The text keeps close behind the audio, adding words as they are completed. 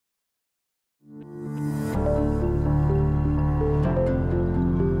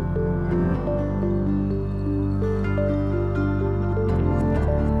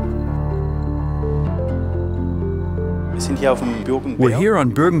We're here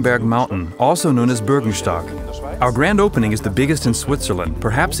on Bürgenberg Mountain, also known as Bürgenstock. Our grand opening is the biggest in Switzerland,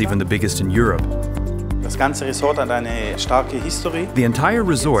 perhaps even the biggest in Europe. The entire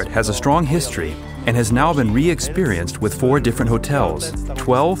resort has a strong history and has now been re-experienced with 4 different hotels,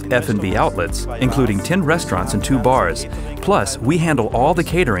 12 F&B outlets, including 10 restaurants and 2 bars. Plus, we handle all the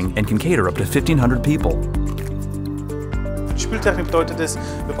catering and can cater up to 1,500 people.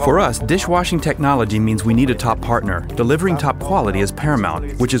 For us, dishwashing technology means we need a top partner. Delivering top quality is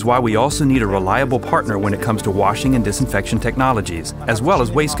paramount, which is why we also need a reliable partner when it comes to washing and disinfection technologies, as well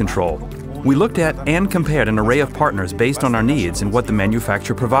as waste control. We looked at and compared an array of partners based on our needs and what the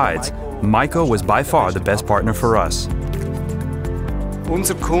manufacturer provides. MEIKO was by far the best partner for us.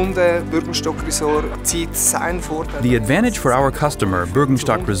 The advantage for our customer,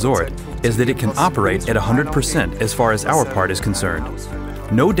 Bürgenstock Resort, is that it can operate at 100% as far as our part is concerned.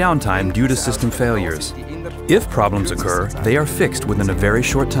 No downtime due to system failures. If problems occur, they are fixed within a very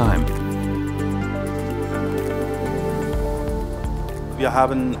short time. We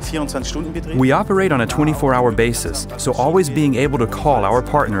operate on a 24-hour basis, so always being able to call our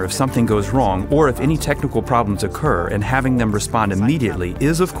partner if something goes wrong or if any technical problems occur and having them respond immediately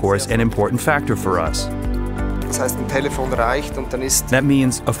is, of course, an important factor for us. That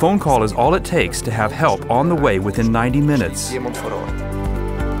means a phone call is all it takes to have help on the way within 90 minutes.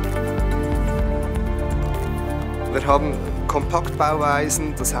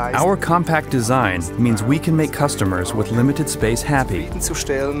 Our compact design means we can make customers with limited space happy.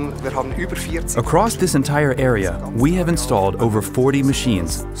 Across this entire area, we have installed over 40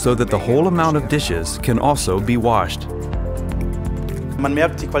 machines so that the whole amount of dishes can also be washed.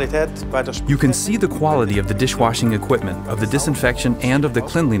 You can see the quality of the dishwashing equipment, of the disinfection, and of the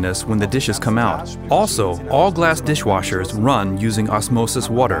cleanliness when the dishes come out. Also, all glass dishwashers run using osmosis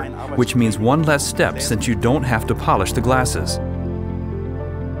water, which means one less step since you don't have to polish the glasses.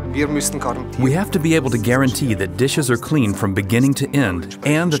 We have to be able to guarantee that dishes are clean from beginning to end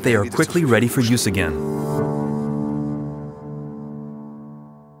and that they are quickly ready for use again.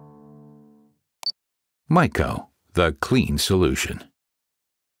 MEIKO, the clean solution.